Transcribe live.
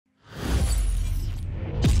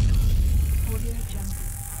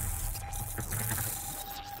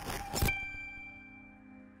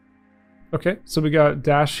Okay, so we got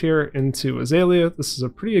Dash here into Azalea. This is a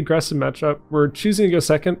pretty aggressive matchup. We're choosing to go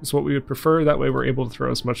second, is what we would prefer. That way we're able to throw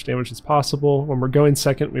as much damage as possible. When we're going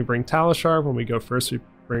second, we bring Talishar. When we go first, we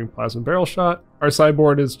bring Plasma Barrel Shot. Our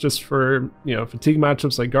sideboard is just for, fatigue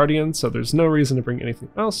matchups like Guardian, so there's no reason to bring anything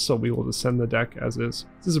else, so we will just send the deck as is.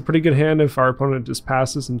 This is a pretty good hand if our opponent just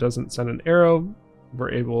passes and doesn't send an arrow.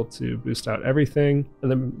 We're able to boost out everything, and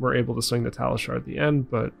then we're able to swing the Talishar at the end,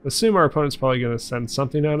 but assume our opponent's probably going to send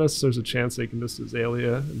something at us. There's a chance they can just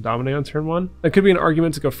Azalea and dominate on turn 1. That could be an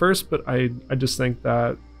argument to go first, but I just think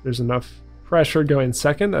that there's enough pressure going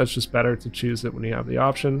second that it's just better to choose it when you have the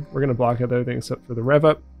option. We're going to block out everything except for the rev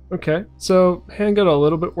up. Okay, so hand got a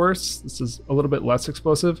little bit worse. This is a little bit less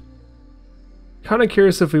explosive. Kind of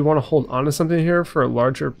curious if we want to hold on to something here for a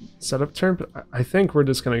larger setup turn, but I think we're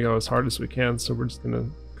just going to go as hard as we can, so we're just going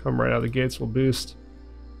to come right out of the gates. We'll boost.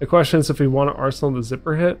 The question is if we want to arsenal the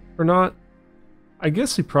zipper hit or not. I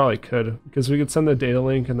guess we probably could, because we could send the data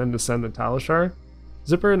link and then descend the Talishar.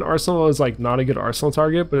 Zipper and arsenal is like not a good arsenal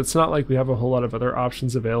target, but it's not like we have a whole lot of other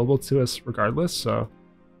options available to us regardless, so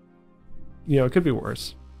it could be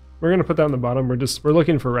worse. We're going to put that on the bottom. We're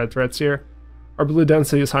looking for red threats here. Our blue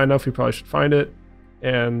density is high enough, we probably should find it.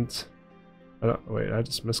 And wait, I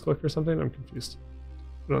just misclicked or something? I'm confused.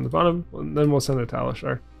 Put it on the bottom, and then we'll send a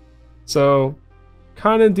Talishar. So,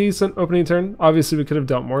 kind of decent opening turn. Obviously, we could have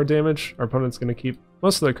dealt more damage. Our opponent's going to keep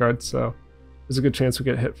most of their cards, so there's a good chance we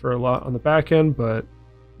get hit for a lot on the back end, but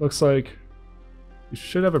looks like we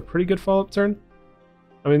should have a pretty good follow-up turn.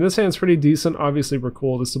 I mean, this hand's pretty decent. Obviously, we're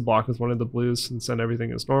cool just to block with one of the blues and send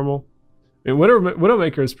everything as normal. I mean,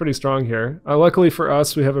 Widowmaker is pretty strong here. Luckily for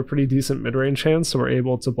us, we have a pretty decent mid-range hand, so we're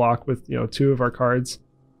able to block with 2 of our cards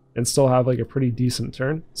and still have like a pretty decent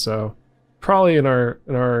turn. So probably in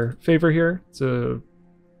our favor here to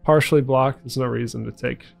partially block. There's no reason to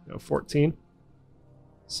take 14.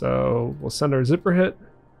 So we'll send our zipper hit.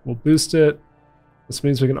 We'll boost it. This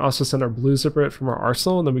means we can also send our blue zipper hit from our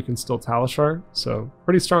arsenal, and then we can still Talishar. So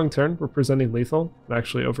pretty strong turn. We're presenting lethal, and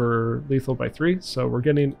actually over lethal by 3. So we're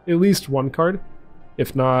getting at least 1 card.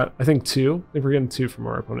 If not, I think 2. I think we're getting 2 from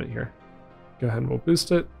our opponent here. Go ahead and we'll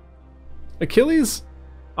boost it. Achilles,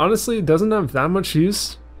 honestly, doesn't have that much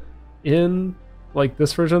use in like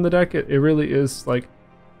this version of the deck. It really is like,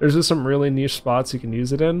 there's just some really niche spots you can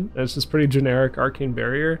use it in. It's just pretty generic Arcane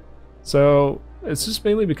Barrier. So it's just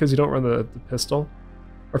mainly because you don't run the pistol.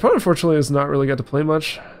 Our opponent, unfortunately, has not really got to play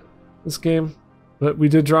much this game, but we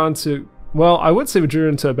did draw into, well, I would say we drew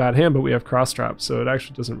into a bad hand, but we have cross trap, so it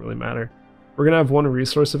actually doesn't really matter. We're going to have 1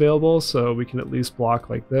 resource available, so we can at least block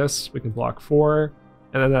like this. We can block 4,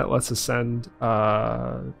 and then that lets us send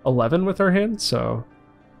 11 with our hand, so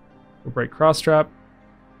we'll break cross trap.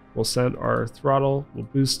 We'll send our throttle, we'll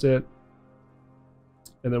boost it,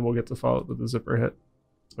 and then we'll get to follow it with the zipper hit.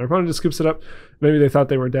 Our opponent just scoops it up. Maybe they thought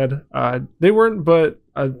they were dead. They weren't, but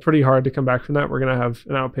pretty hard to come back from that. We're going to have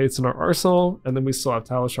an outpace in our arsenal, and then we still have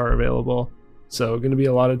Talishar available. So going to be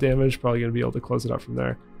a lot of damage, probably going to be able to close it up from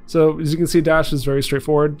there. So as you can see, Dash is very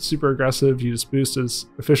straightforward, super aggressive. You just boost as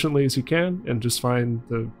efficiently as you can and just find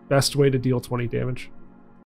the best way to deal 20 damage.